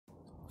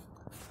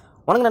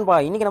வணக்கம் நண்பா.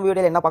 இன்றைக்கி நம்ம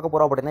வீடியோவில் என்ன பார்க்க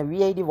போகிறோம் அப்படின்னா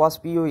VID வாஸ்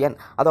PUN,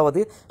 அதாவது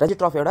ரஞ்சி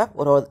ட்ராஃபியோட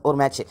ஒரு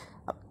மேட்ச்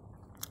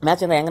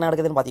வந்து எங்கே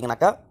நடக்குதுன்னு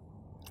பார்த்தீங்கன்னாக்கா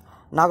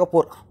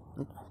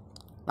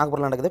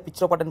நாகப்பூரில் நடக்குது.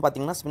 பிச் ரிப்போர்ட்னு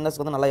பார்த்தீங்கன்னா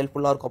ஸ்பின்னர்ஸ்க்கு வந்து நல்லா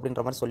ஹெல்ப்ஃபுல்லாக இருக்கும்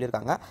அப்படின்ற மாதிரி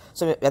சொல்லியிருக்காங்க.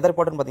 ஸோ வெதர்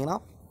ரிப்போர்ட்னு பார்த்தீங்கன்னா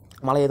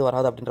மழை எதுவும்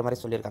வராது அப்படின்ற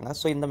மாதிரி சொல்லியிருக்காங்க.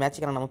 ஸோ இந்த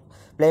மேட்ச்சுக்கு நம்ம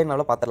பிளேயிங்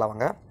லெவலில் பார்த்துடலாம்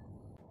வாங்க.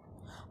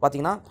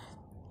 பார்த்தீங்கன்னா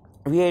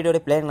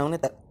VID பிளேயிங்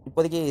 11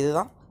 இப்போதைக்கு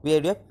இதுதான்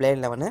VID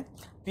பிளேயிங் 11.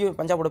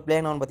 பஞ்சாபோட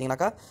பிளேயிங் 11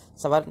 பார்த்தீங்கன்னாக்கா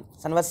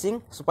சன்வர்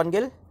சிங், சுப்பன்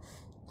கில்,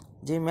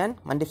 ஜிமேன்,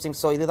 மன்தீப் சிங்.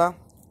 ஸோ இதுதான்.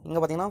 இங்கே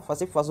பார்த்தீங்கன்னா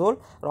ஃபசிப் ஃபசூல்,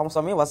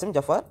 ராமசாமி, வசிம்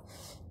ஜஃபர்,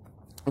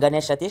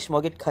 கணேஷ் சதீஷ்,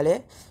 மோகித் கலே.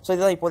 ஸோ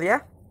இதுதான் இப்போதைய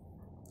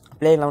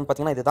பிளேயிங் 11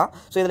 பார்த்தீங்கன்னா இதுதான்.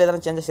 ஸோ இதில்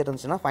எதனா சேஞ்சஸ்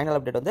இருந்துச்சுன்னா ஃபைனல்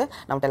அப்டேட் வந்து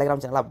நம்ம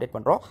டெலிகிராம் சேனலில் அப்டேட்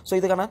பண்ணுறோம். ஸோ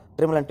இதுக்கான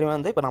ட்ரீம்11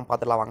 வந்து இப்போ நம்ம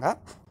பார்த்துடலாம் வாங்க.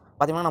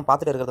 பார்த்தீங்கன்னா நம்ம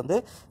பார்த்துட்டு இருக்கிறது வந்து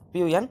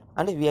PUN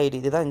அண்ட் VID.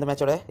 இதுதான் இந்த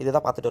மேட்சோட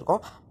இதுதான் பார்த்துட்டு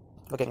இருக்கோம்.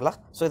 ஓகேங்களா?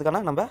 ஸோ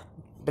இதுக்கான நம்ம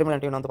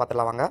ட்ரீம்11 வந்து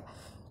பார்த்துடலாம் வாங்க.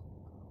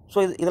 ஸோ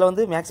இதில்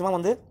வந்து மேக்ஸிமம்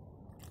வந்து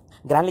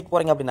கிராண்ட் லீக்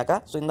போகிறீங்க அப்படின்னாக்கா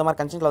ஸோ இந்த மாதிரி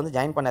கண்டிஷனில் வந்து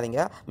ஜாயின்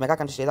பண்ணாதீங்க. மெகா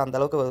கண்டிஷன் எதுவும்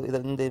அந்தளவுக்கு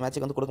இந்த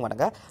மேட்ச்சுக்கு வந்து கொடுக்க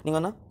மாட்டாங்க. நீங்கள்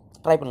வந்து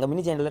ட்ரை பண்ணுங்கள்,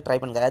 மினி ஜெயினில் ட்ரை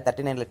பண்ணுங்கள்,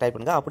 39 ட்ரை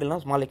பண்ணுங்கள், அப்படி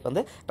இல்லைனா ஸ்மால் லீக்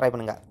வந்து ட்ரை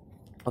பண்ணுங்கள்.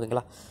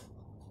 ஓகேங்களா?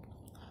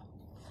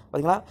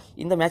 பார்த்தீங்களா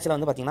இந்த மேட்ச்சில்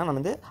வந்து பார்த்தீங்கன்னா நான்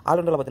வந்து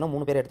ஆல்ரவுண்டரில் பார்த்தீங்கன்னா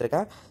 3 பேர்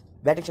எடுத்திருக்கேன்.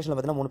 பேட்டிங் ஸ்டேஷனில்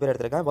பார்த்தீங்கன்னா 3 பேர்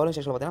எடுத்திருக்கேன். பவுலிங்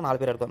ஸ்டேஷனில் பார்த்தீங்கன்னா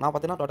 4 பேர் எடுத்தோம். நான்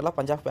பார்த்தீங்கன்னா டோட்டலாக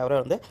பஞ்சாப்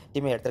ஃபேவரட் வந்து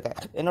டீமே எடுத்திருக்கேன்.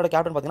 என்னோட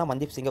கேப்டன் பார்த்தீங்கன்னா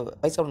மன்தீப் சிங்,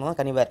 வைஸ் கேப்டன்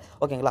தான் கனிவர்.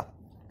 ஓகேங்களா?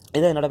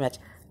 இது என்னோட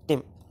மேட்ச்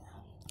டீம்.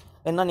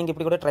 என்ன நீங்கள்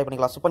இப்படி கூட ட்ரை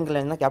பண்ணிக்கலாம். சுப்பன் கில்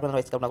என்ன கேப்டன்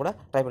வைஸ் கேப்டனாக கூட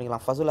ட்ரை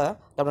பண்ணிக்கலாம். ஃபசூலை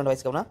கேப்டன்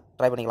வைஸ் கேப்டனாக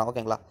ட்ரை பண்ணிக்கலாம்.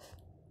 ஓகேங்களா?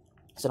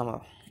 ஸோ நம்ம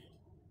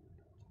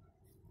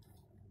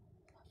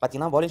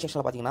பார்த்தீங்கன்னா பவுலிங்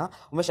செக்ஷனில் பார்த்தீங்கன்னா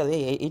உமேஷ் அதே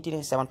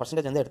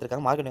 87% வந்து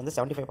எடுத்திருக்காங்க. மார்க்கெட் வந்து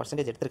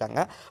 75% எடுத்திருக்காங்க.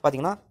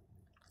 பார்த்தீங்கன்னா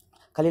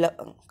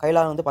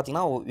கைலா வந்து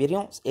பார்த்தீங்கன்னா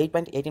வெறும்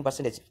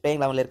 8.18%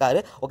 பிளேயிங் லெவலில்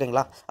இருக்காரு.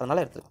 ஓகேங்களா?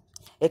 அதனால் எடுத்துருக்கோம்.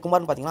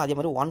 குமார்னு பார்த்தீங்கன்னா அதே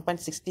மாதிரி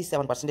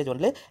 1.67%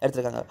 வந்து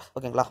எடுத்திருக்காங்க.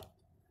 ஓகேங்களா?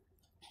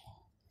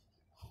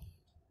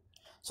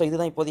 ஸோ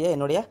இதுதான் இப்போதைய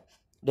என்னுடைய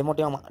டெமோ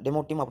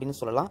டீம் அப்படின்னு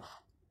சொல்லலாம்.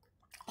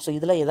 ஸோ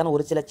இதில் ஏதாவது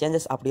ஒரு சில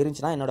சேஞ்சஸ் அப்படி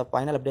இருந்துச்சுன்னா என்னோட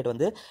ஃபைனல் அப்டேட்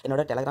வந்து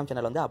என்னோட டெலிகிராம்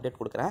சேனல் வந்து அப்டேட்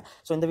கொடுக்குறேன்.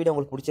 ஸோ இந்த வீடியோ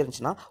உங்களுக்கு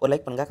பிடிச்சிருந்துச்சுன்னா ஒரு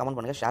லைக் பண்ணுங்கள், கமெண்ட்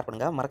பண்ணுங்கள், ஷேர்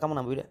பண்ணுங்கள். மறக்காமல்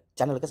நம்ம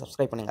சேனலுக்கு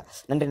சப்ஸ்கிரைப் பண்ணுங்கள்.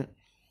 நன்றி.